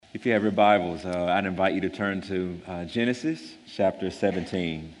If you have your Bibles, I'd invite you to turn to Genesis chapter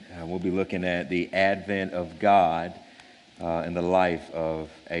 17. We'll be looking at the advent of God in the life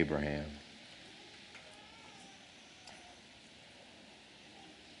of Abraham.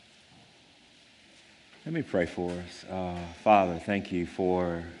 Let me pray for us. Father, thank you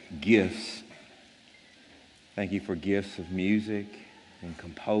for gifts. Thank you for gifts of music and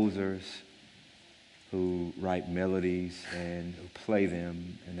composers who write melodies and who play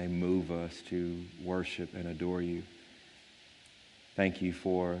them, and they move us to worship and adore you. Thank you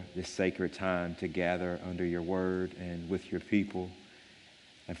for this sacred time to gather under your word and with your people.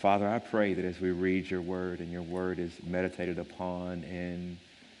 And Father, I pray that as we read your word and your word is meditated upon and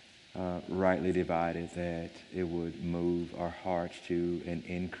rightly divided, that it would move our hearts to an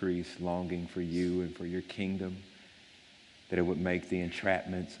increased longing for you and for your kingdom, that it would make the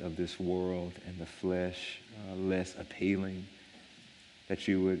entrapments of this world and the flesh less appealing, that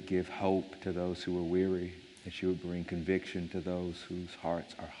you would give hope to those who are weary, that you would bring conviction to those whose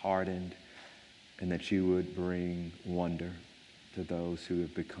hearts are hardened, and that you would bring wonder to those who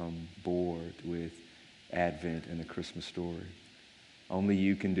have become bored with Advent and the Christmas story. Only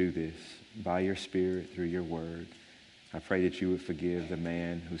you can do this by your Spirit through your word. I pray that you would forgive the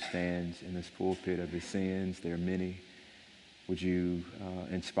man who stands in this pulpit of his sins. There are many. Would you,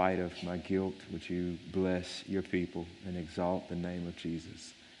 in spite of my guilt, would you bless your people and exalt the name of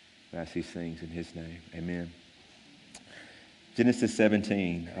Jesus? I ask these things in his name. Amen. Genesis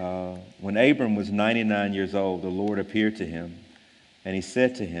 17. When Abram was 99 years old, the Lord appeared to him, and he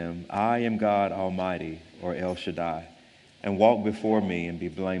said to him, I am God Almighty, or El Shaddai, and walk before me and be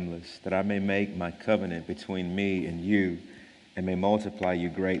blameless, that I may make my covenant between me and you, and may multiply you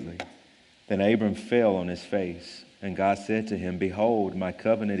greatly. Then Abram fell on his face, and God said to him, Behold, my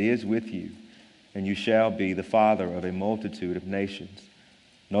covenant is with you, and you shall be the father of a multitude of nations.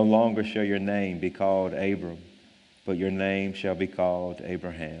 No longer shall your name be called Abram, but your name shall be called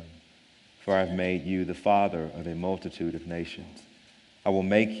Abraham, for I have made you the father of a multitude of nations. I will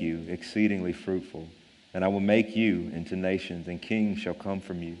make you exceedingly fruitful, and I will make you into nations, and kings shall come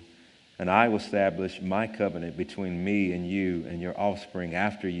from you. And I will establish my covenant between me and you and your offspring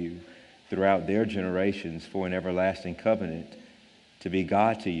after you throughout their generations for an everlasting covenant, to be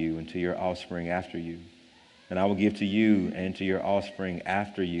God to you and to your offspring after you. And I will give to you and to your offspring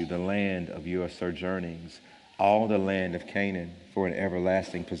after you the land of your sojournings, all the land of Canaan, for an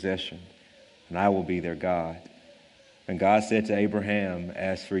everlasting possession, and I will be their God. And God said to Abraham,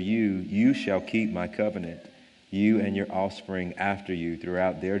 As for you, you shall keep my covenant, you and your offspring after you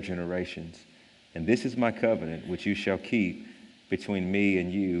throughout their generations. And this is my covenant which you shall keep between me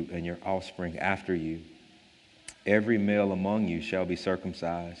and you and your offspring after you. Every male among you shall be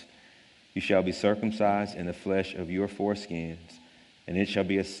circumcised. You shall be circumcised in the flesh of your foreskins, and it shall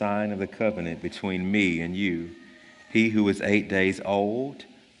be a sign of the covenant between me and you. He who is 8 days old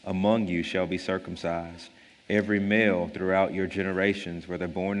among you shall be circumcised. Every male throughout your generations, whether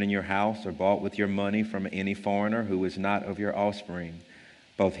born in your house or bought with your money from any foreigner who is not of your offspring,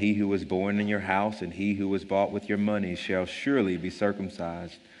 both he who was born in your house and he who was bought with your money shall surely be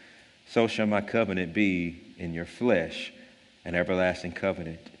circumcised. So shall my covenant be in your flesh, an everlasting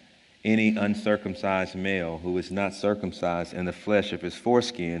covenant. Any uncircumcised male who is not circumcised in the flesh of his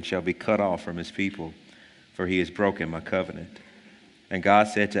foreskin shall be cut off from his people, for he has broken my covenant. And God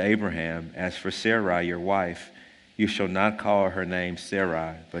said to Abraham, As for Sarai, your wife, you shall not call her name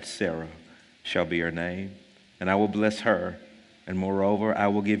Sarai, but Sarah shall be her name, and I will bless her. And moreover, I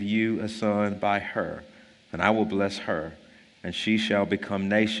will give you a son by her, and I will bless her, and she shall become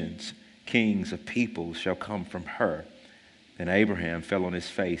nations. Kings of peoples shall come from her. Then Abraham fell on his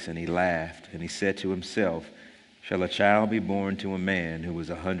face, and he laughed, and he said to himself, Shall a child be born to a man who is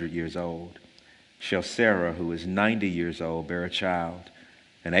 100 years old? Shall Sarah, who is 90 years old, bear a child?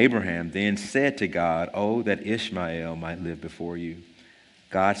 And Abraham then said to God, Oh, that Ishmael might live before you.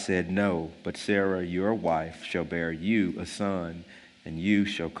 God said, No, but Sarah, your wife, shall bear you a son, and you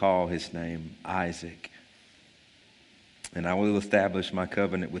shall call his name Isaac. And I will establish my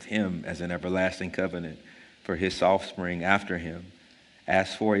covenant with him as an everlasting covenant for his offspring after him.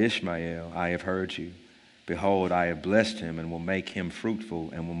 As for Ishmael, I have heard you. Behold, I have blessed him and will make him fruitful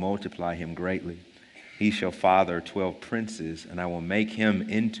and will multiply him greatly. He shall father 12 princes, and I will make him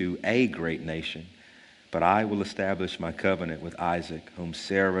into a great nation. But I will establish my covenant with Isaac, whom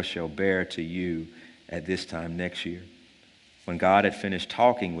Sarah shall bear to you at this time next year. When God had finished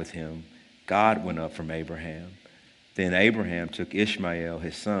talking with him, God went up from Abraham. Then Abraham took Ishmael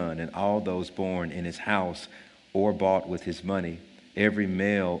his son, and all those born in his house or bought with his money, every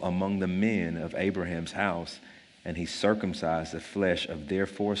male among the men of Abraham's house, and he circumcised the flesh of their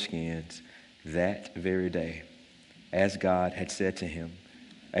foreskins that very day, as God had said to him.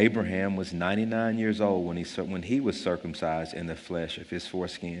 Abraham was 99 years old when he was circumcised in the flesh of his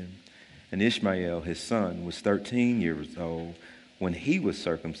foreskin. And Ishmael, his son, was 13 years old when he was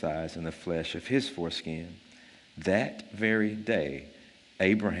circumcised in the flesh of his foreskin. That very day,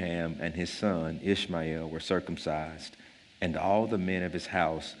 Abraham and his son Ishmael were circumcised, and all the men of his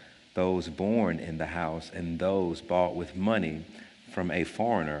house, those born in the house and those bought with money from a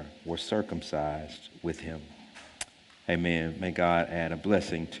foreigner, were circumcised with him. Amen. May God add a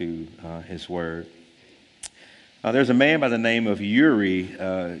blessing to his word. There's a man by the name of Yuri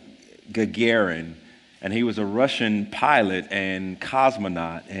Gagarin, and he was a Russian pilot and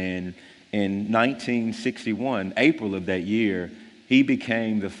cosmonaut. And in 1961, April of that year, he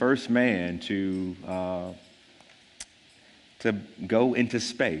became the first man to go into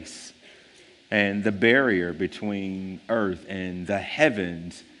space. And the barrier between Earth and the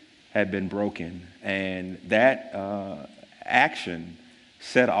heavens had been broken. And that action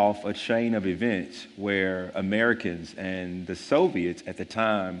set off a chain of events where Americans and the Soviets at the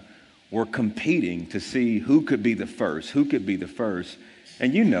time were competing to see who could be the first.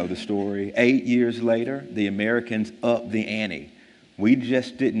 And you know the story. 8 years later, the Americans upped the ante. We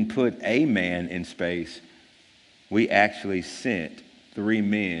just didn't put a man in space. We actually sent 3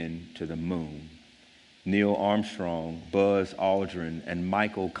 men to the moon. Neil Armstrong, Buzz Aldrin, and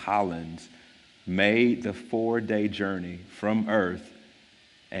Michael Collins made the 4-day journey from Earth,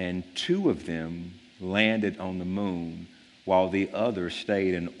 and 2 of them landed on the moon while the others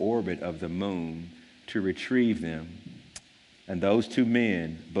stayed in orbit of the moon to retrieve them. And those 2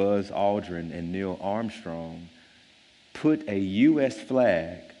 men, Buzz Aldrin and Neil Armstrong, put a U.S.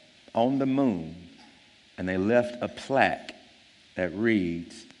 flag on the moon, and they left a plaque that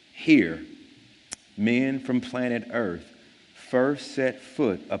reads, "Here, men from planet Earth first set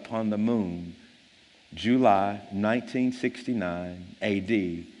foot upon the moon, July 1969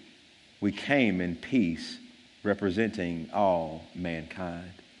 AD. We came in peace, representing all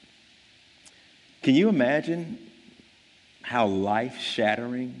mankind." Can you imagine how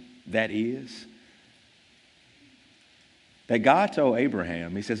life-shattering that is? That God told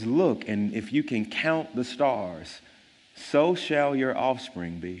Abraham, he says, "Look, and if you can count the stars, so shall your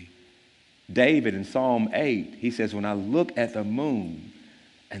offspring be." David in Psalm 8, he says, "When I look at the moon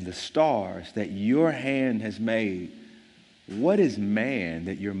and the stars that your hand has made, what is man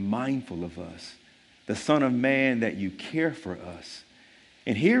that you're mindful of us? The Son of Man that you care for us?"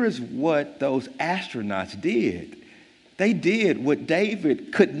 And here is what those astronauts did. They did what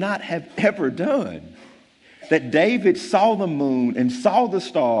David could not have ever done. That David saw the moon and saw the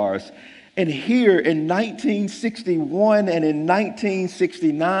stars, and here in 1961 and in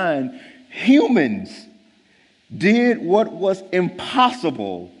 1969, humans did what was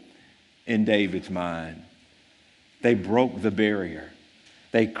impossible in David's mind. They broke the barrier.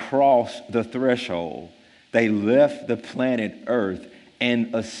 They crossed the threshold. They left the planet Earth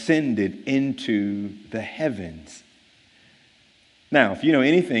and ascended into the heavens. Now, if you know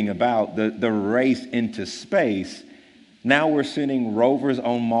anything about the race into space, now we're sending rovers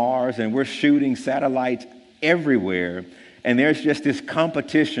on Mars and we're shooting satellites everywhere. And there's just this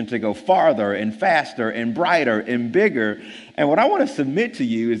competition to go farther and faster and brighter and bigger. And what I want to submit to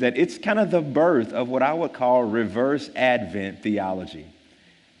you is that it's kind of the birth of what I would call reverse Advent theology.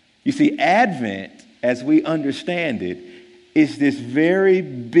 You see, Advent, as we understand it, is this very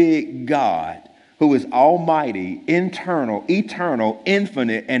big God who is almighty, internal, eternal,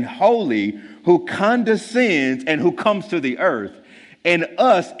 infinite, and holy, who condescends and who comes to the earth. And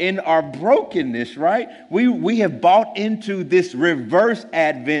us, in our brokenness, right, we have bought into this reverse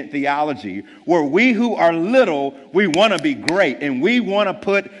Advent theology where we who are little, we want to be great. And we want to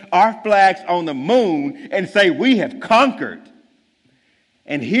put our flags on the moon and say we have conquered.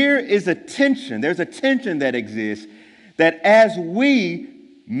 And here is a tension. There's a tension that exists that as we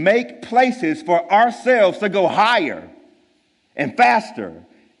make places for ourselves to go higher and faster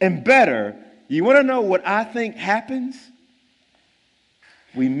and better, you want to know what I think happens?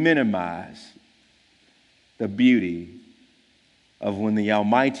 We minimize the beauty of when the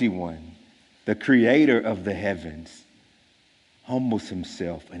Almighty One, the creator of the heavens, humbles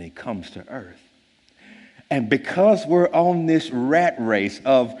himself and he comes to earth. And because we're on this rat race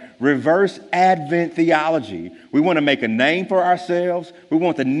of reverse Advent theology, we want to make a name for ourselves. We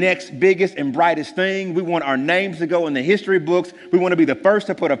want the next biggest and brightest thing. We want our names to go in the history books. We want to be the first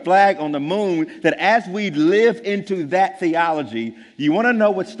to put a flag on the moon. That as we live into that theology, you want to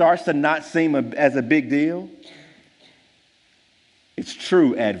know what starts to not seem as a big deal? It's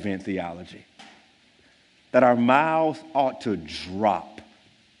true Advent theology. that our mouths ought to drop.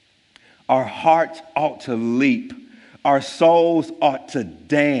 Our hearts ought to leap. Our souls ought to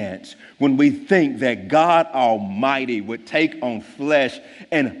dance when we think that God Almighty would take on flesh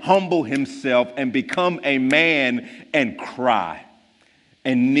and humble himself and become a man and cry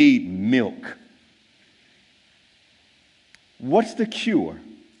and need milk. What's the cure?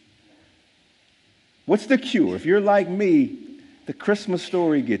 What's the cure? If you're like me, the Christmas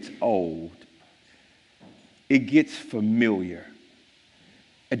story gets old. It gets familiar.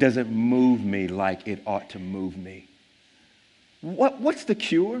 It doesn't move me like it ought to move me. What's the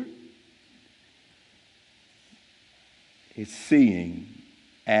cure? It's seeing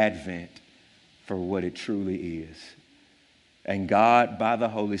Advent for what it truly is. And God, by the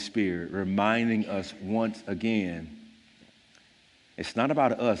Holy Spirit, reminding us once again, it's not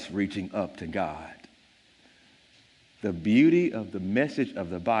about us reaching up to God. The beauty of the message of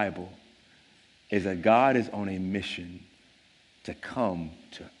the Bible is that God is on a mission to come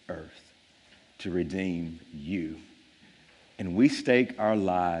to earth, to redeem you. And we stake our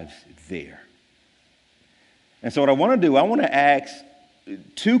lives there. And so what I want to do, I want to ask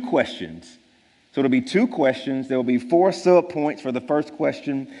 2 questions. So it'll be 2 questions. There will be 4 sub-points for the first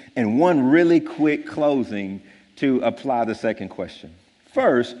question and 1 really quick closing to apply the second question.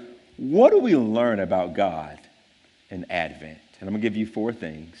 First, what do we learn about God in Advent? And I'm going to give you 4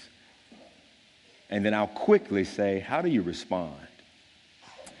 things. And then I'll quickly say, how do you respond?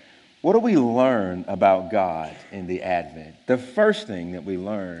 What do we learn about God in the Advent? The first thing that we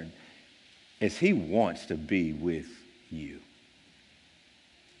learn is he wants to be with you.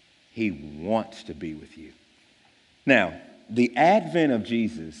 He wants to be with you. Now, the advent of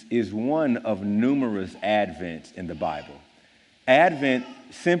Jesus is one of numerous advents in the Bible. Advent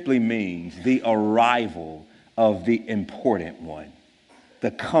simply means the arrival of the important one,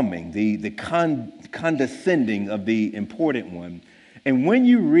 the coming, the condescending of the important one. And when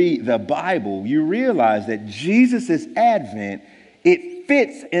you read the Bible, you realize that Jesus' advent, it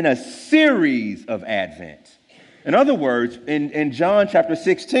fits in a series of advents. In other words, in John chapter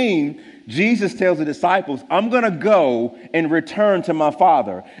 16, Jesus tells the disciples, I'm going to go and return to my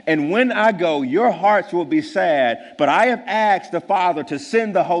Father. And when I go, your hearts will be sad, but I have asked the Father to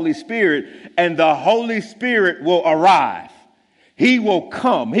send the Holy Spirit, and the Holy Spirit will arrive. He will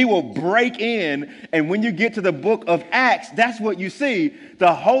come. He will break in. And when you get to the book of Acts, that's what you see.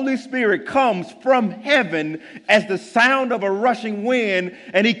 The Holy Spirit comes from heaven as the sound of a rushing wind,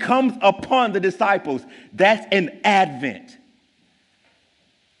 and he comes upon the disciples. That's an advent.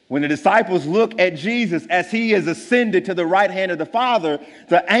 When the disciples look at Jesus as he is ascended to the right hand of the Father,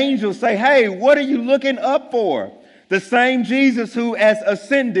 the angels say, hey, what are you looking up for? The same Jesus who has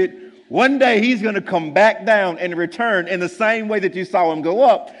ascended, one day he's going to come back down and return in the same way that you saw him go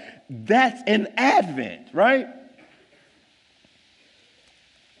up. That's an advent, right?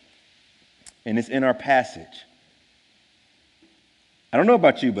 And it's in our passage. I don't know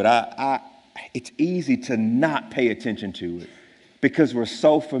about you, but it's easy to not pay attention to it because we're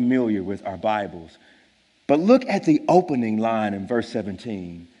so familiar with our Bibles. But look at the opening line in verse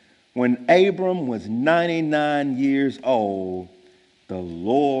 17. When Abram was 99 years old, the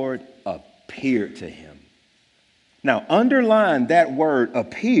Lord appeared to him. Now, underline that word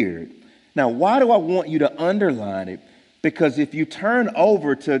appeared. Now, why do I want you to underline it? Because if you turn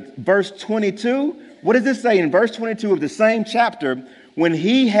over to verse 22, what does it say in verse 22 of the same chapter? When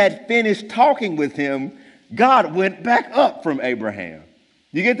he had finished talking with him, God went back up from Abraham.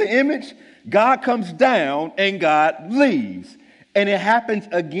 You get the image? God comes down and God leaves. And it happens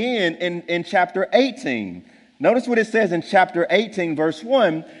again in chapter 18. Notice what it says in chapter 18, verse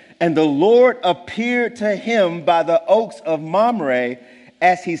 1. And the Lord appeared to him by the oaks of Mamre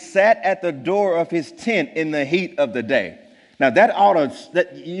as he sat at the door of his tent in the heat of the day. Now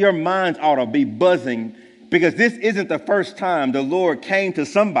your minds ought to be buzzing, because this isn't the first time the Lord came to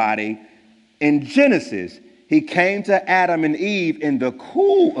somebody in Genesis. He came to Adam and Eve in the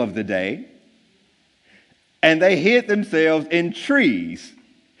cool of the day, and they hid themselves in trees.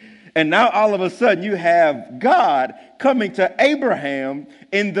 And now all of a sudden you have God coming to Abraham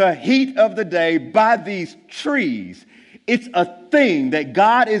in the heat of the day by these trees. It's a thing that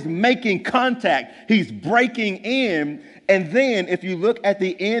God is making contact. He's breaking in. And then if you look at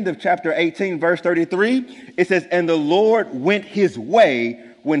the end of chapter 18, verse 33, it says, and the Lord went his way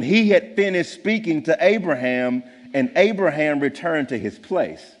when he had finished speaking to Abraham, and Abraham returned to his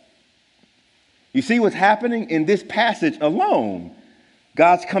place. You see what's happening in this passage alone?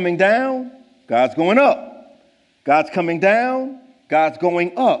 God's coming down, God's going up. God's coming down, God's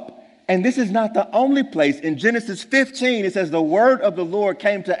going up. And this is not the only place. In Genesis 15, it says the word of the Lord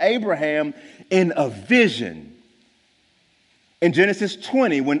came to Abraham in a vision. In Genesis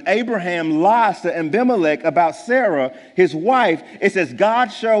 20, when Abraham lies to Abimelech about Sarah, his wife, it says God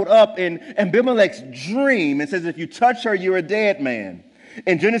showed up in Abimelech's dream and says, if you touch her, you're a dead man.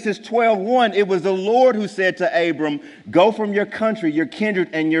 In Genesis 12:1, it was the Lord who said to Abram, go from your country, your kindred,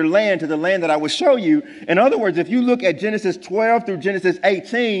 and your land to the land that I will show you. In other words, if you look at Genesis 12 through Genesis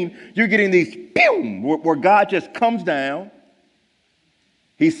 18, you're getting these boom, where God just comes down.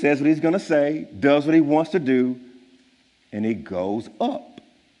 He says what he's going to say, does what he wants to do, and he goes up.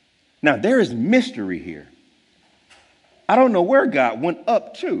 Now, there is mystery here. I don't know where God went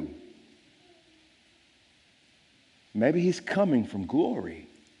up to. Maybe he's coming from glory.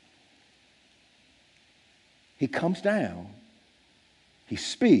 He comes down. He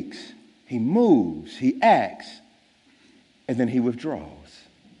speaks. He moves. He acts. And then he withdraws.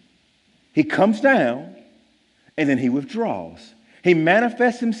 He comes down, and then he withdraws. He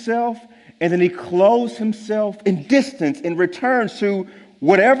manifests himself, and then he clothes himself in distance and returns to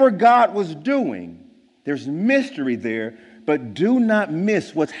whatever God was doing. There's mystery there, but do not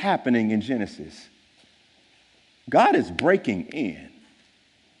miss what's happening in Genesis. God is breaking in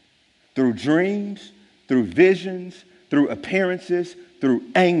through dreams, through visions, through appearances, through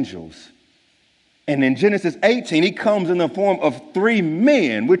angels. And in Genesis 18, he comes in the form of 3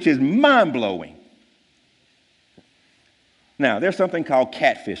 men, which is mind-blowing. Now, there's something called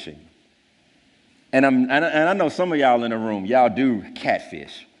catfishing. And I know some of y'all in the room, y'all do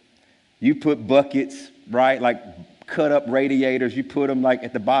catfish. You put buckets, right, like cut up radiators, you put them like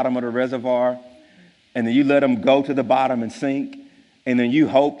at the bottom of the reservoir, and then you let them go to the bottom and sink, and then you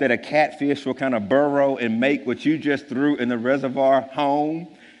hope that a catfish will kind of burrow and make what you just threw in the reservoir home,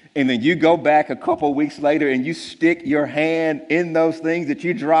 and then you go back a couple weeks later and you stick your hand in those things that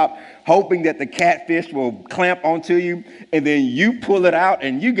you dropped, hoping that the catfish will clamp onto you, and then you pull it out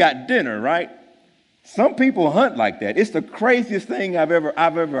and you got dinner, right? Some people hunt like that. It's the craziest thing I've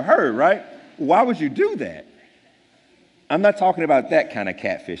ever heard, right? Why would you do that? I'm not talking about that kind of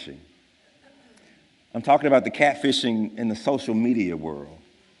catfishing. I'm talking about the catfishing in the social media world,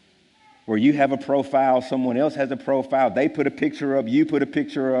 where you have a profile, someone else has a profile, they put a picture up, you put a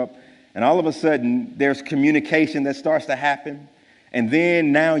picture up, and all of a sudden there's communication that starts to happen. And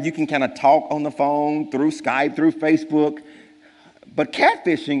then now you can kind of talk on the phone, through Skype, through Facebook. But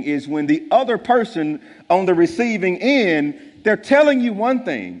catfishing is when the other person on the receiving end, they're telling you one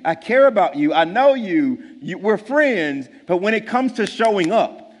thing. I care about you. I know you. We're friends. But when it comes to showing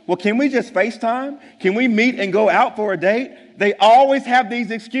up, well, can we just FaceTime? Can we meet and go out for a date? They always have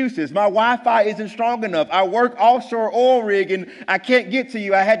these excuses. My Wi-Fi isn't strong enough. I work offshore oil rig and I can't get to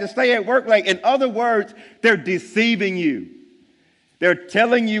you. I had to stay at work late. In other words, they're deceiving you. They're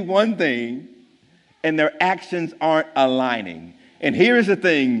telling you one thing and their actions aren't aligning. And here's the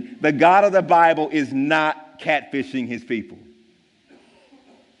thing, the God of the Bible is not catfishing his people.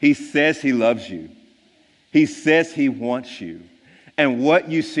 He says he loves you. He says he wants you. And what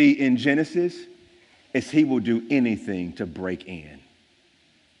you see in Genesis is he will do anything to break in.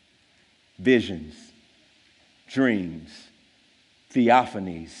 Visions, dreams,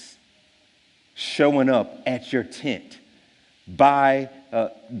 theophanies, showing up at your tent, by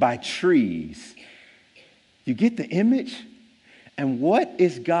trees. You get the image? And what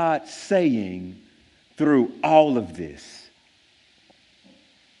is God saying through all of this?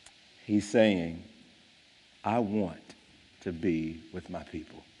 He's saying, I want to be with my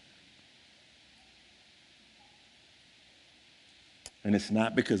people. And it's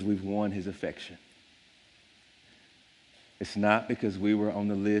not because we've won his affection. It's not because we were on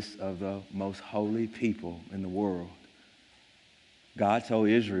the list of the most holy people in the world. God told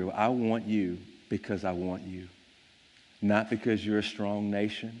Israel, I want you because I want you. Not because you're a strong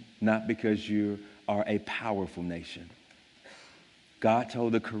nation, not because you are a powerful nation. God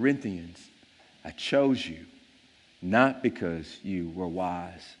told the Corinthians, I chose you, not because you were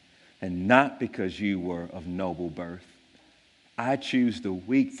wise and not because you were of noble birth. I choose the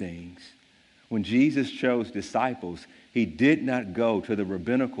weak things. When Jesus chose disciples, he did not go to the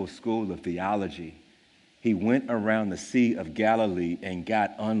rabbinical school of theology. He went around the Sea of Galilee and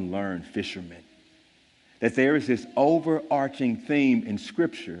got unlearned fishermen. That there is this overarching theme in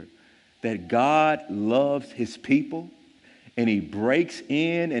Scripture that God loves his people and he breaks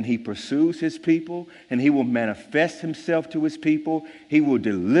in and he pursues his people and he will manifest himself to his people. He will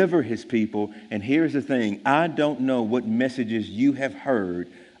deliver his people. And here's the thing. I don't know what messages you have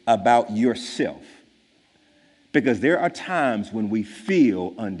heard about yourself, because there are times when we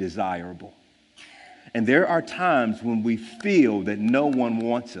feel undesirable. And there are times when we feel that no one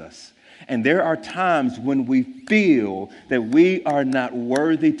wants us. And there are times when we feel that we are not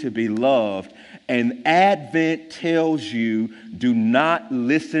worthy to be loved. And Advent tells you, do not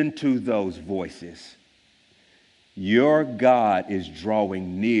listen to those voices. Your God is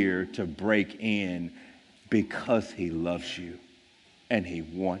drawing near to break in because he loves you and he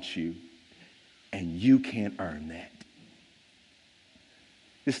wants you, and you can't earn that.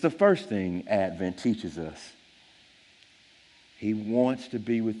 It's the first thing Advent teaches us. He wants to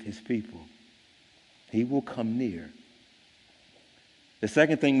be with his people. He will come near. The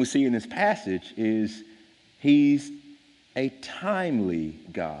second thing we see in this passage is he's a timely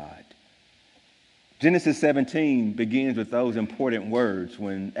God. Genesis 17 begins with those important words.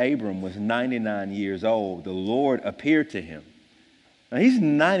 When Abram was 99 years old, the Lord appeared to him. Now, he's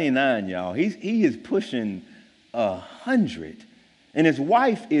 99, y'all. He is pushing 100. And his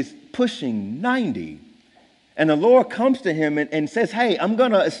wife is pushing 90. And the Lord comes to him and says, hey, I'm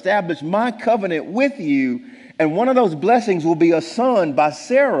going to establish my covenant with you. And one of those blessings will be a son by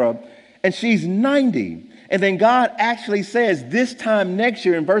Sarah. And she's 90. And then God actually says this time next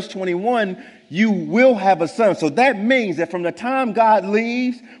year in verse 21, you will have a son. So that means that from the time God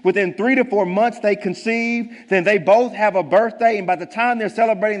leaves, within 3 to 4 months they conceive, then they both have a birthday. And by the time they're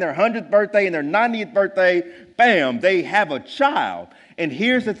celebrating their 100th birthday and their 90th birthday, bam, they have a child. And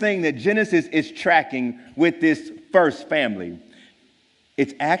here's the thing that Genesis is tracking with this first family.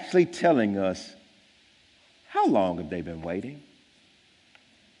 It's actually telling us, how long have they been waiting?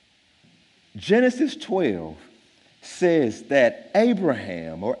 Genesis 12 says that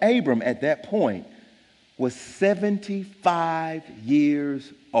Abraham, or Abram at that point, was 75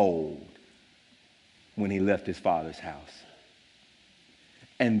 years old when he left his father's house.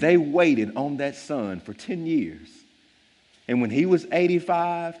 And they waited on that son for 10 years. And when he was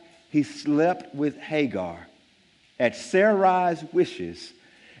 85, he slept with Hagar at Sarai's wishes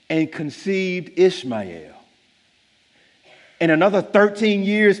and conceived Ishmael. And another 13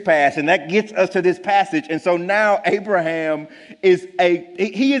 years passed, and that gets us to this passage. And so now Abraham is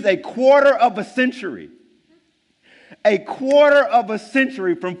a quarter of a century. A quarter of a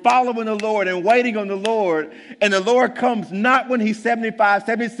century from following the Lord and waiting on the Lord. And the Lord comes not when he's 75,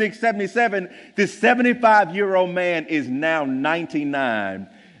 76, 77. This 75-year-old man is now 99,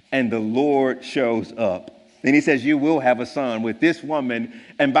 and the Lord shows up. And he says, you will have a son with this woman.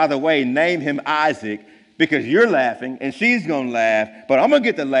 And by the way, name him Isaac, because you're laughing and she's going to laugh, but I'm going to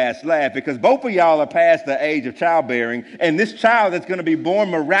get the last laugh because both of y'all are past the age of childbearing, and this child that's going to be born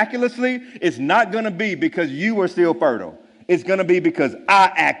miraculously is not going to be because you were still fertile. It's going to be because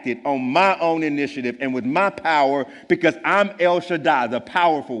I acted on my own initiative and with my power, because I'm El Shaddai, the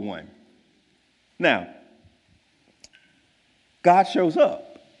powerful one. Now, God shows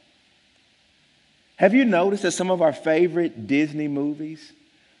up. Have you noticed that some of our favorite Disney movies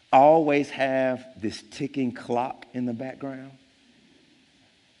always have this ticking clock in the background?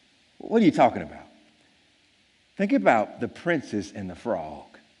 What are you talking about? Think about The Princess and the Frog.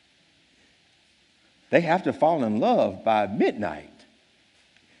 They have to fall in love by midnight.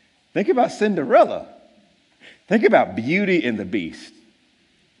 Think about Cinderella. Think about Beauty and the Beast.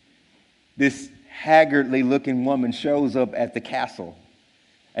 This haggardly looking woman shows up at the castle,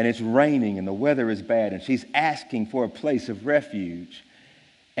 and it's raining and the weather is bad, and she's asking for a place of refuge.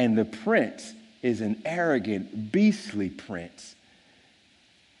 And the prince is an arrogant, beastly prince.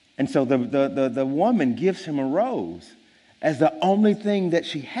 And so the woman gives him a rose as the only thing that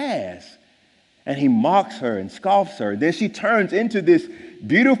she has. And he mocks her and scoffs her. Then she turns into this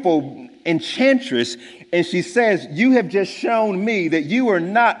beautiful enchantress, and she says, you have just shown me that you are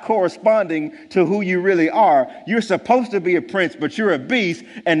not corresponding to who you really are. You're supposed to be a prince, but you're a beast.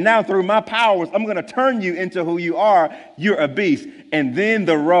 And now through my powers, I'm going to turn you into who you are. You're a beast. And then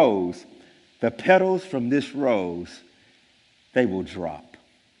the rose, the petals from this rose, they will drop.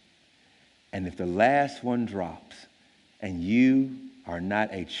 And if the last one drops and you are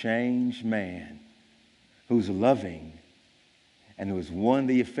not a changed man who's loving and who has won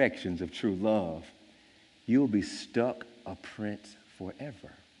the affections of true love, you'll be stuck a prince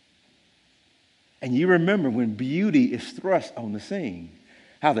forever. And you remember when beauty is thrust on the scene,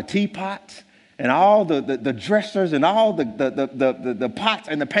 how the teapots and all the dressers and all the pots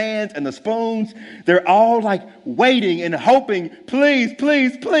and the pans and the spoons, they're all like waiting and hoping, please,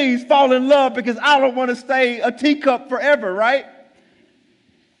 please, please fall in love, because I don't want to stay a teacup forever, right?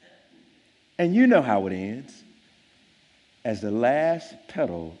 And you know how it ends. As the last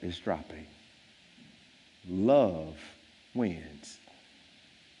petal is dropping, love wins.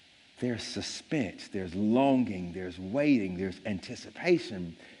 There's suspense, there's longing, there's waiting, there's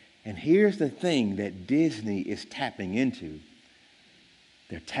anticipation. And here's the thing that Disney is tapping into.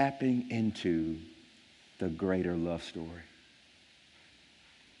 They're tapping into the greater love story.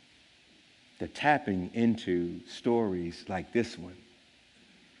 the tapping into stories like this one,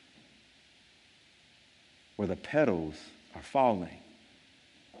 where the petals are falling.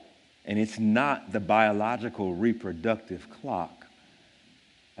 And it's not the biological reproductive clock.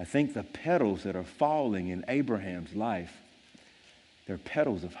 I think the petals that are falling in Abraham's life, they're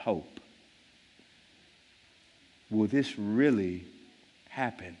petals of hope. Will this really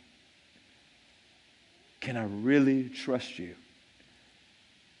happen? Can I really trust you?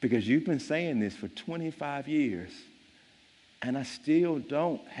 Because you've been saying this for 25 years, and I still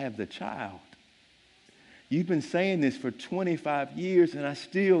don't have the child. You've been saying this for 25 years, and I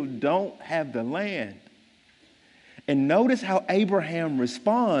still don't have the land. And notice how Abraham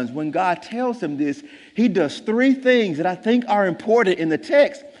responds when God tells him this. He does three things that I think are important in the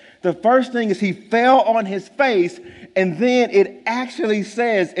text. The first thing is he fell on his face, and then it actually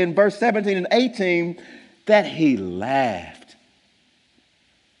says in verse 17 and 18 that he laughed.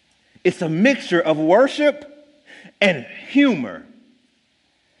 It's a mixture of worship and humor.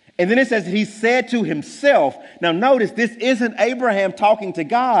 And then it says he said to himself. Now notice, this isn't Abraham talking to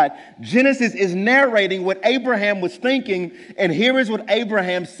God. Genesis is narrating what Abraham was thinking. And here is what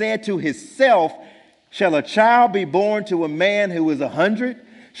Abraham said to himself. Shall a child be born to a man who is 100?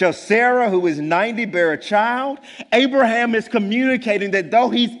 Shall Sarah, who is 90, bear a child? Abraham is communicating that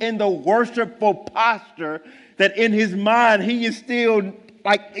though he's in the worshipful posture, that in his mind he is still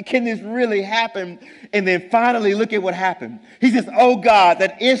like, can this really happen? And then finally, look at what happened. He says, oh God,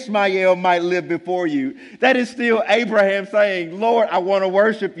 that Ishmael might live before you. That is still Abraham saying, Lord, I want to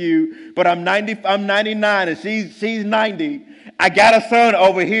worship you, but I'm 99 and she's 90. I got a son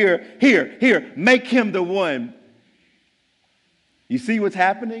over here. Here, make him the one. You see what's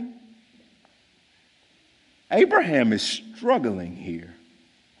happening? Abraham is struggling here.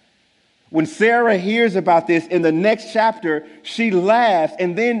 When Sarah hears about this in the next chapter, she laughs,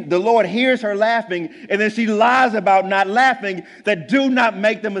 and then the Lord hears her laughing, and then she lies about not laughing. That do not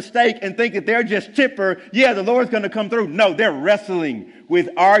make the mistake and think that they're just chipper. Yeah, the Lord's going to come through. No, they're wrestling with,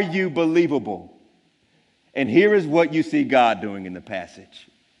 are you believable? And here is what you see God doing in the passage.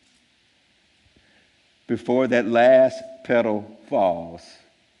 Before that last petal falls,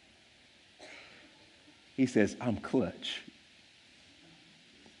 he says, I'm clutch.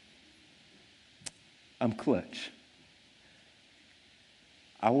 I'm clutch.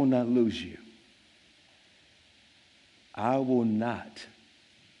 I will not lose you. I will not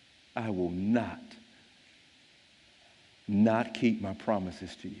keep my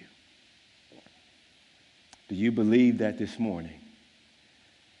promises to you. Do you believe that this morning?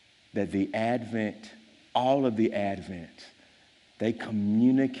 That the Advent, all of the Advents, they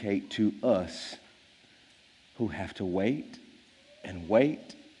communicate to us who have to wait and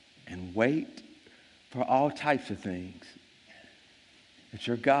wait and wait for all types of things, that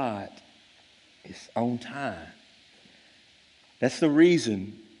your God is on time. That's the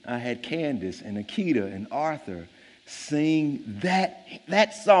reason I had Candace and Akita and Arthur sing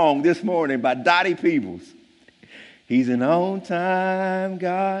that song this morning by Dottie Peoples. He's an on-time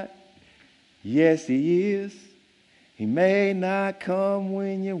God. Yes, he is. He may not come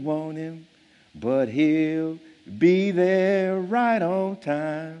when you want him, but he'll be there right on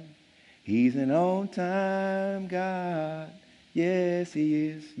time. He's an on-time God. Yes, he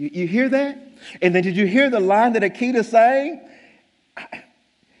is. You hear that? And then did you hear the line that Akita sang?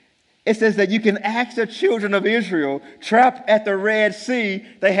 It says that you can ask the children of Israel trapped at the Red Sea.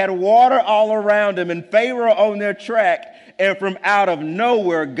 They had water all around them and Pharaoh on their track. And from out of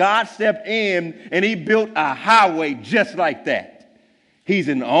nowhere, God stepped in and he built a highway just like that. He's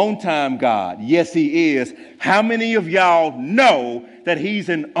an on-time God. Yes, he is. How many of y'all know that he's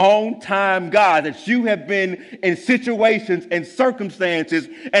an on-time God, that you have been in situations and circumstances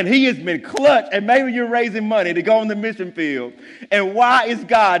and he has been clutch, and maybe you're raising money to go on the mission field. And why is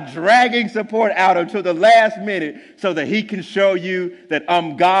God dragging support out until the last minute so that he can show you that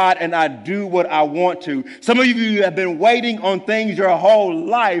I'm God and I do what I want to? Some of you have been waiting on things your whole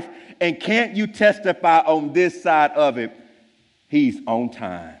life, and can't you testify on this side of it? He's on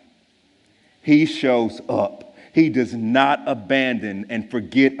time. He shows up. He does not abandon and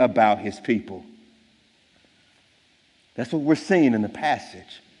forget about his people. That's what we're seeing in the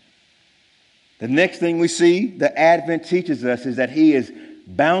passage. The next thing we see, the Advent teaches us, is that he is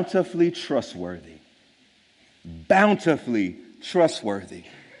bountifully trustworthy. Bountifully trustworthy.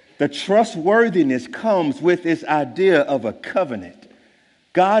 The trustworthiness comes with this idea of a covenant.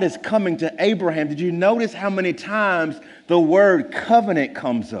 God is coming to Abraham. Did you notice how many times the word covenant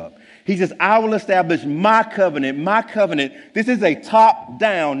comes up? He says, I will establish my covenant, my covenant. This is a top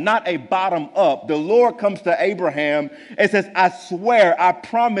down, not a bottom up. The Lord comes to Abraham and says, I swear, I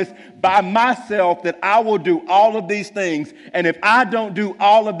promise by myself that I will do all of these things. And if I don't do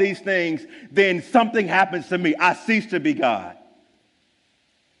all of these things, then something happens to me. I cease to be God.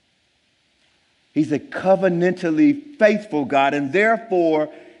 He's a covenantally faithful God, and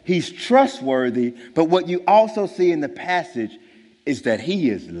therefore he's trustworthy. But what you also see in the passage is that he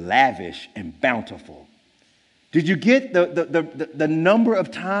is lavish and bountiful. Did you get the number of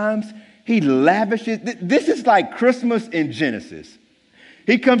times he lavishes? This is like Christmas in Genesis.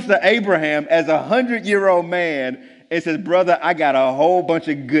 He comes to Abraham as a 100-year-old man and says, brother, I got a whole bunch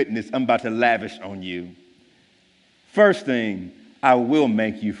of goodness I'm about to lavish on you. First thing, I will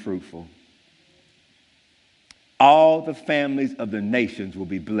make you fruitful. All the families of the nations will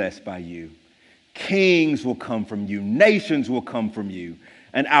be blessed by you. Kings will come from you. Nations will come from you.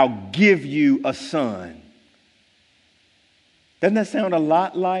 And I'll give you a son. Doesn't that sound a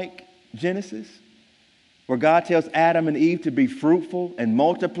lot like Genesis? Where God tells Adam and Eve to be fruitful and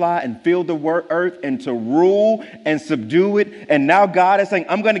multiply and fill the earth and to rule and subdue it. And now God is saying,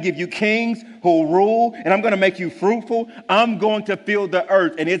 I'm going to give you kings who will rule and I'm going to make you fruitful. I'm going to fill the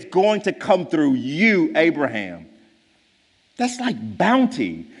earth and it's going to come through you, Abraham. That's like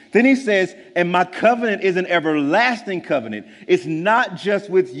bounty. Then he says, and my covenant is an everlasting covenant. It's not just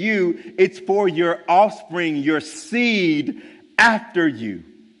with you, it's for your offspring, your seed after you.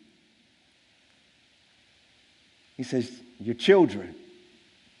 He says, your children,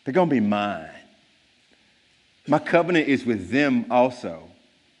 they're going to be mine. My covenant is with them also.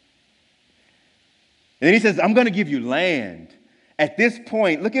 And then he says, I'm going to give you land. At this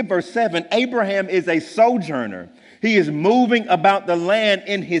point, look at verse 7. Abraham is a sojourner. He is moving about the land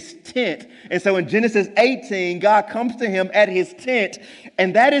in his tent. And so in Genesis 18, God comes to him at his tent,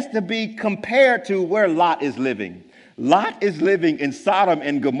 and that is to be compared to where Lot is living. Lot is living in Sodom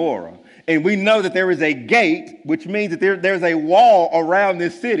and Gomorrah. And we know that there is a gate, which means that there's a wall around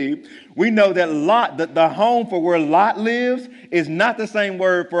this city. We know that Lot, the home for where Lot lives, is not the same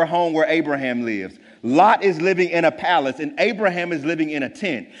word for a home where Abraham lives. Lot is living in a palace, and Abraham is living in a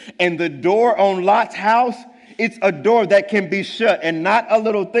tent. And the door on Lot's house, it's a door that can be shut and not a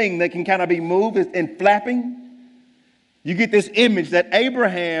little thing that can kind of be moved and flapping. You get this image that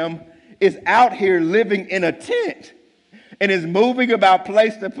Abraham is out here living in a tent and is moving about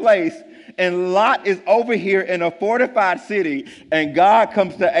place to place. And Lot is over here in a fortified city. And God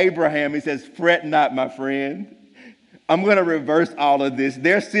comes to Abraham. He says, fret not, my friend. I'm going to reverse all of this.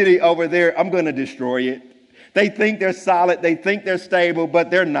 Their city over there, I'm going to destroy it. They think they're solid. They think they're stable,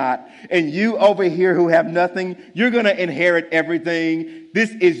 but they're not. And you over here who have nothing, you're going to inherit everything.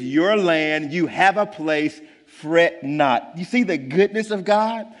 This is your land. You have a place. Fret not. You see the goodness of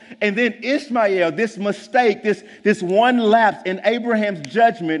God? And then Ishmael, this mistake, this one lapse in Abraham's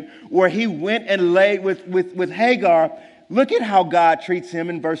judgment where he went and laid with Hagar. Look at how God treats him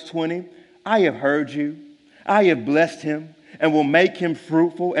in verse 20. I have heard you. I have blessed him and will make him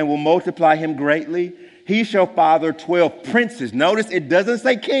fruitful and will multiply him greatly. He shall father 12 princes. Notice it doesn't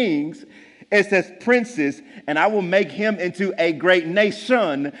say kings. It says princes, and I will make him into a great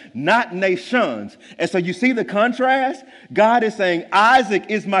nation, not nations. And so you see the contrast? God is saying, Isaac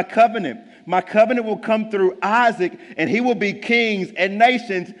is my covenant. My covenant will come through Isaac, and he will be kings and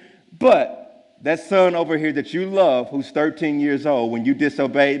nations. But that son over here that you love, who's 13 years old, when you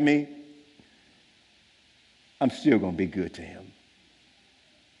disobeyed me, I'm still going to be good to him.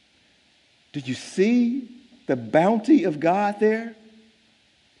 Do you see the bounty of God there?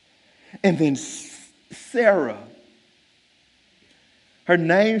 And then Sarah. Her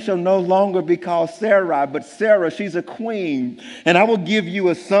name shall no longer be called Sarai, but Sarah, she's a queen. And I will give you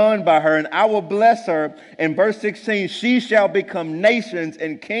a son by her, and I will bless her. In verse 16, she shall become nations,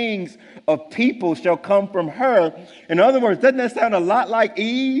 and kings of people shall come from her. In other words, doesn't that sound a lot like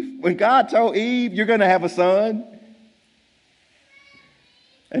Eve? When God told Eve, you're going to have a son.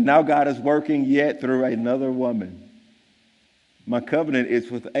 And now God is working yet through another woman. My covenant is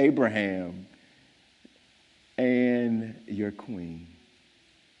with Abraham and your queen.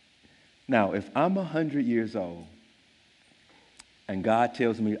 Now, if I'm 100 years old and God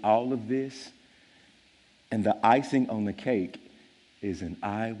tells me all of this, and the icing on the cake is, and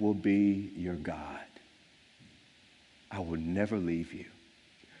I will be your God. I will never leave you,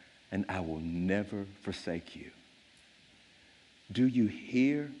 and I will never forsake you. Do you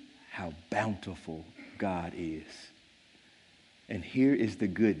hear how bountiful God is? And here is the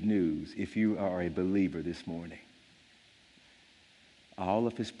good news if you are a believer this morning. All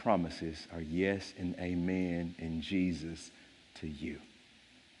of his promises are yes and amen in Jesus to you.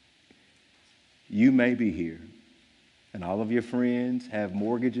 You may be here, and all of your friends have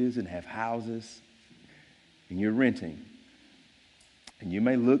mortgages and have houses, and you're renting. And you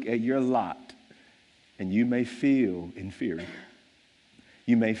may look at your lot, and you may feel inferior.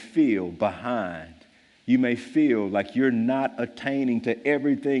 You may feel behind. You may feel like you're not attaining to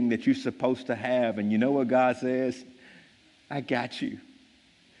everything that you're supposed to have. And you know what God says? I got you.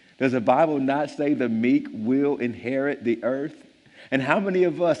 Does the Bible not say the meek will inherit the earth? And how many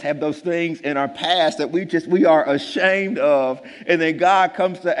of us have those things in our past that we are ashamed of? And then God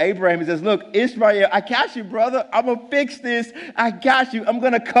comes to Abraham and says, look, Ishmael, I got you, brother. I'm going to fix this. I got you. I'm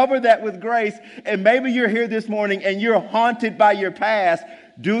going to cover that with grace. And maybe you're here this morning and you're haunted by your past.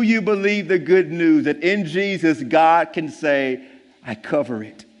 Do you believe the good news that in Jesus, God can say, I cover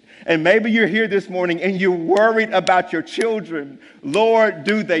it? And maybe you're here this morning and you're worried about your children. Lord,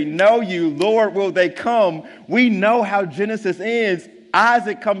 do they know you? Lord, will they come? We know how Genesis ends.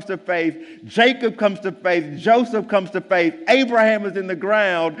 Isaac comes to faith. Jacob comes to faith. Joseph comes to faith. Abraham is in the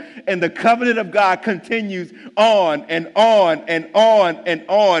ground. And the covenant of God continues on and on and on and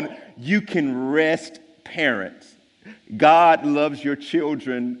on. You can rest, parents. God loves your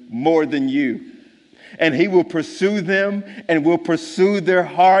children more than you. And he will pursue them and will pursue their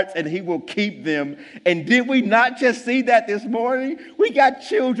hearts and he will keep them. And did we not just see that this morning? We got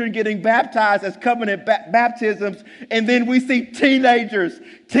children getting baptized as covenant baptisms. And then we see teenagers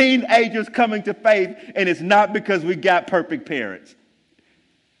coming to faith. And it's not because we got perfect parents.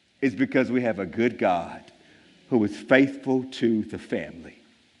 It's because we have a good God who is faithful to the family.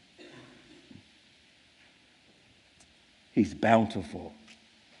 He's bountiful.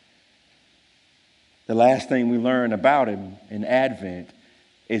 The last thing we learn about him in Advent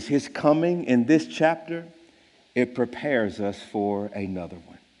is his coming in this chapter. It prepares us for another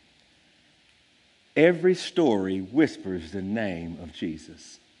one. Every story whispers the name of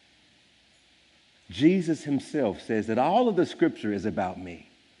Jesus. Jesus himself says that all of the scripture is about me.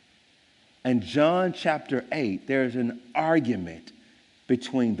 And John chapter 8, there's an argument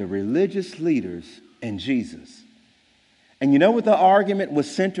between the religious leaders and Jesus. And you know what the argument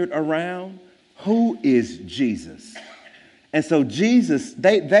was centered around? Who is Jesus? And so Jesus,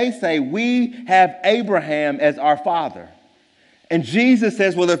 they say, we have Abraham as our father. And Jesus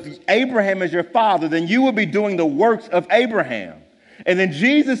says, well, if Abraham is your father, then you will be doing the works of Abraham. And then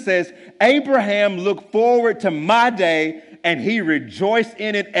Jesus says, Abraham looked forward to my day and he rejoiced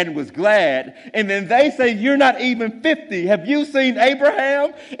in it and was glad. And then they say, you're not even 50. Have you seen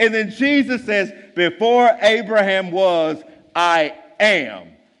Abraham? And then Jesus says, before Abraham was, I am.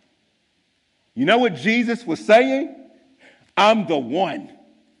 You know what Jesus was saying? I'm the one.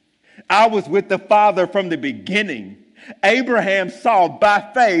 I was with the Father from the beginning. Abraham saw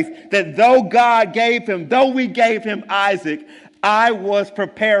by faith that though we gave him Isaac, I was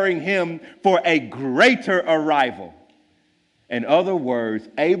preparing him for a greater arrival. In other words,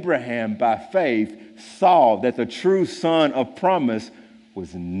 Abraham by faith saw that the true son of promise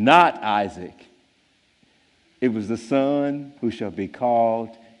was not Isaac. It was the son who shall be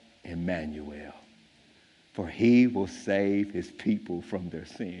called Emmanuel, for he will save his people from their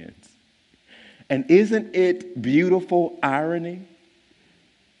sins. And isn't it beautiful irony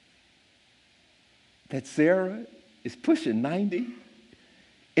that Sarah is pushing 90?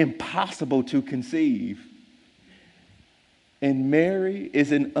 Impossible to conceive. And Mary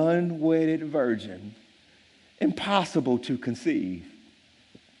is an unwedded virgin. Impossible to conceive.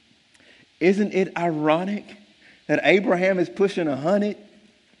 Isn't it ironic that Abraham is pushing 100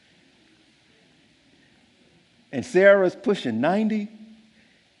 and Sarah's pushing 90?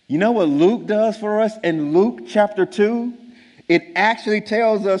 You know what Luke does for us in Luke chapter 2? It actually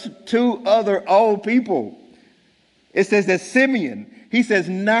tells us two other old people. It says that Simeon, he says,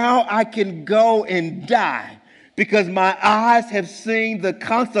 now I can go and die because my eyes have seen the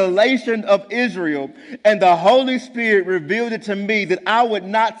consolation of Israel, and the Holy Spirit revealed it to me that I would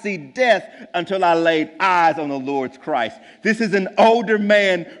not see death until I laid eyes on the Lord's Christ. This is an older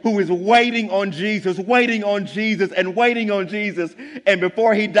man who is waiting on Jesus, waiting on Jesus, and waiting on Jesus. And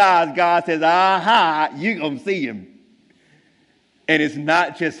before he dies, God says, aha, you're going to see him. And it's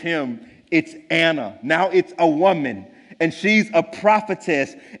not just him, it's Anna. Now it's a woman. And she's a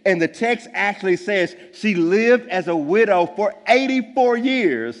prophetess. And the text actually says she lived as a widow for 84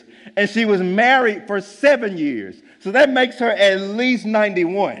 years. And she was married for 7 years. So that makes her at least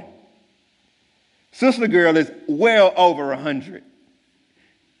 91. Sister girl is well over 100.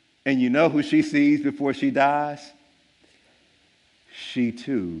 And you know who she sees before she dies? She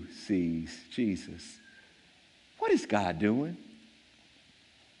too sees Jesus. What is God doing?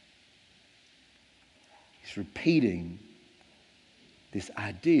 He's repeating this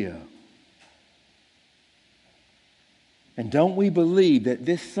idea And don't we believe that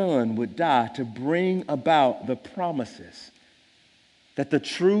this son would die to bring about the promises? That the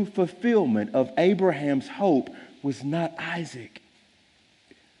true fulfillment of Abraham's hope was not Isaac.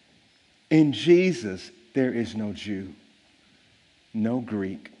 In Jesus, there is no Jew, no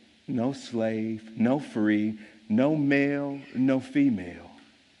Greek, no slave, no free, no male, no female.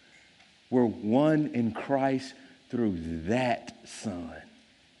 We're one in Christ through that Son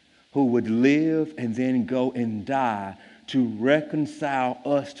who would live and then go and die to reconcile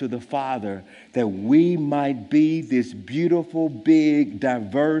us to the Father, that we might be this beautiful, big,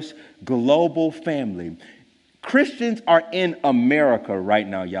 diverse, global family. Christians are in America right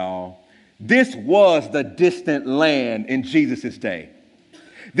now, y'all. This was the distant land in Jesus' day.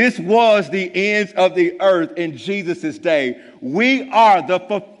 This was the ends of the earth in Jesus' day. We are the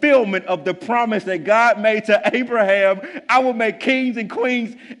fulfillment of the promise that God made to Abraham. I will make kings and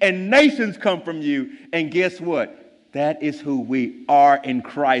queens and nations come from you. And guess what? That is who we are in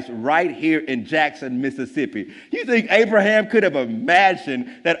Christ right here in Jackson, Mississippi. You think Abraham could have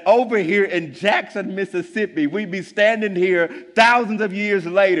imagined that over here in Jackson, Mississippi, we'd be standing here thousands of years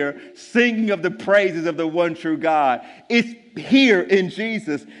later singing of the praises of the one true God? It's here in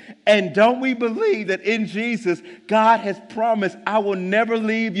Jesus. And don't we believe that in Jesus, God has promised, I will never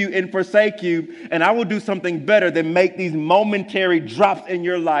leave you and forsake you, and I will do something better than make these momentary drops in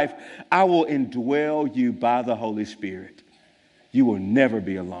your life. I will indwell you by the Holy Spirit. You will never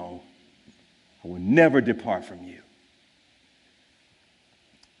be alone. I will never depart from you.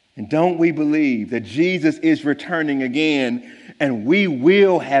 And don't we believe that Jesus is returning again, and we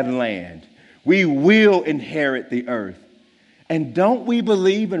will have land. We will inherit the earth. And don't we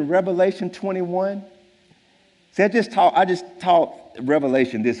believe in Revelation 21? See, I just taught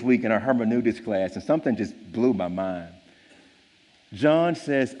Revelation this week in our hermeneutics class, and something just blew my mind. John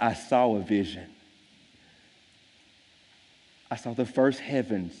says, I saw a vision. I saw the first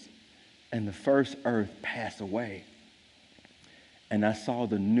heavens and the first earth pass away. And I saw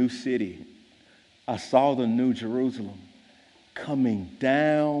the new city. I saw the new Jerusalem coming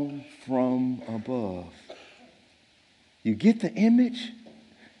down from above. You get the image?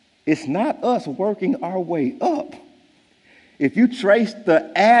 It's not us working our way up. If you trace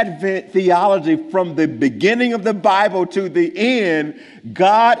the Advent theology from the beginning of the Bible to the end,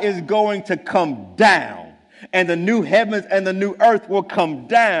 God is going to come down, and the new heavens and the new earth will come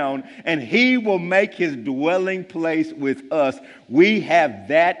down, and he will make his dwelling place with us. We have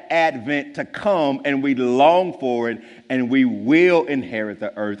that Advent to come, and we long for it, and we will inherit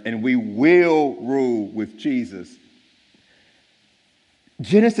the earth, and we will rule with Jesus.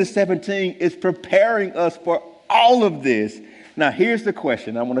 Genesis 17 is preparing us for all of this. Now, here's the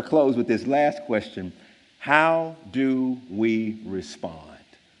question. I want to close with this last question. How do we respond?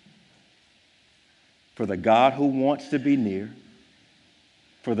 For the God who wants to be near,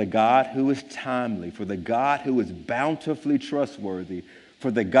 for the God who is timely, for the God who is bountifully trustworthy, for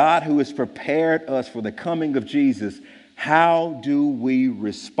the God who has prepared us for the coming of Jesus, how do we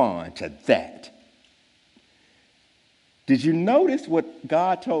respond to that? Did you notice what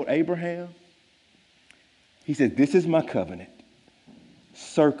God told Abraham? He said, this is my covenant.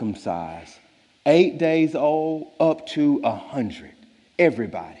 Circumcised, 8 days old up to 100.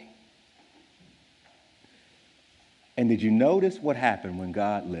 Everybody. And did you notice what happened when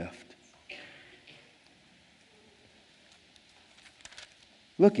God left?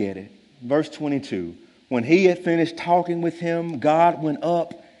 Look at it. Verse 22. When he had finished talking with him, God went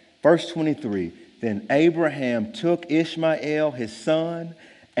up. Verse 23. Then Abraham took Ishmael, his son,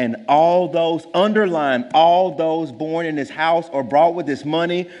 and all those, underline all those born in his house or brought with his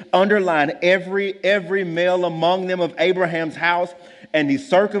money, underline every male among them of Abraham's house, and he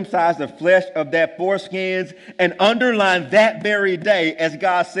circumcised the flesh of that foreskins, and underline that very day, as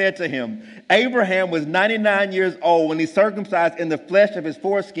God said to him. Abraham was 99 years old when he circumcised in the flesh of his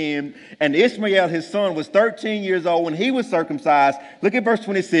foreskin, and Ishmael, his son, was 13 years old when he was circumcised. Look at verse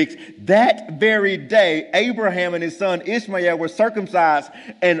 26. That very day, Abraham and his son Ishmael were circumcised,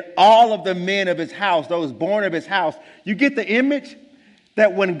 and all of the men of his house, those born of his house. You get the image?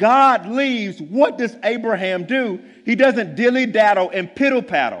 That when God leaves, what does Abraham do? He doesn't dilly-daddle and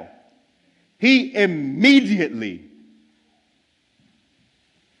piddle-paddle. He immediately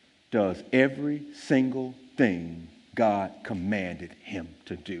does every single thing God commanded him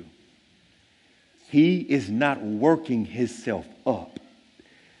to do. He is not working himself up.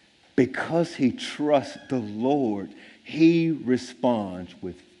 Because he trusts the Lord, he responds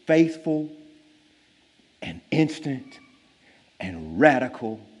with faithful and instant and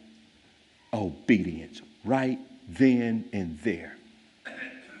radical obedience right then and there.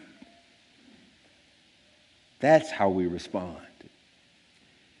 That's how we respond.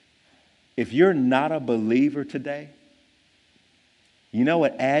 If you're not a believer today, you know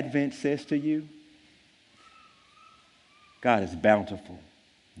what Advent says to you? God is bountiful,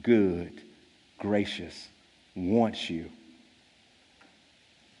 good, gracious, wants you.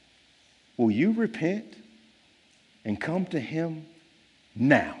 Will you repent and come to him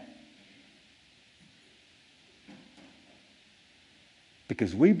now?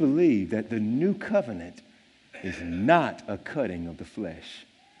 Because we believe that the new covenant is not a cutting of the flesh.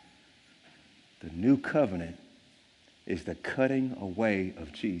 The new covenant is the cutting away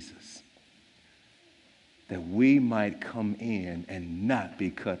of Jesus, that we might come in and not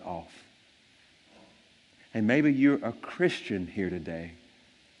be cut off. And maybe you're a Christian here today.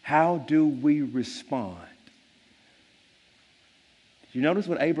 How do we respond? Did you notice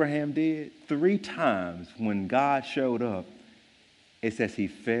what Abraham did? 3 times when God showed up, it says he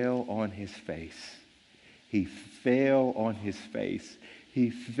fell on his face. He fell on his face. He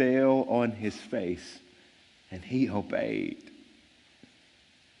fell on his face, and he obeyed.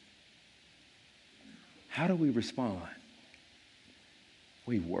 How do we respond?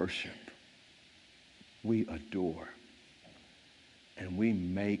 We worship. We adore. And we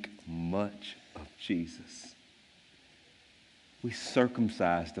make much of Jesus. We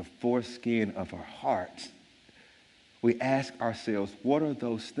circumcise the foreskin of our hearts. We ask ourselves, what are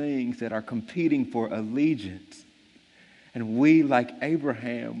those things that are competing for allegiance? And we, like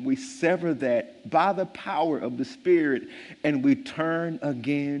Abraham, we sever that by the power of the Spirit, and we turn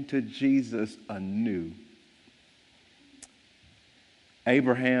again to Jesus anew.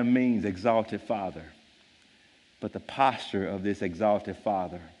 Abraham means exalted father. But the posture of this exalted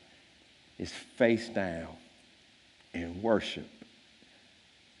father is face down in worship.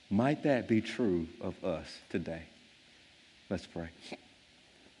 Might that be true of us today? Let's pray.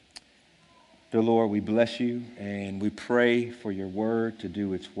 Dear Lord, we bless you and we pray for your word to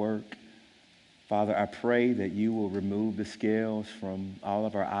do its work. Father, I pray that you will remove the scales from all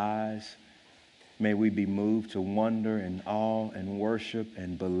of our eyes. May we be moved to wonder and awe and worship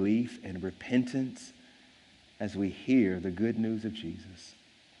and belief and repentance as we hear the good news of Jesus.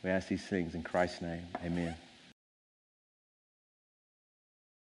 We ask these things in Christ's name. Amen.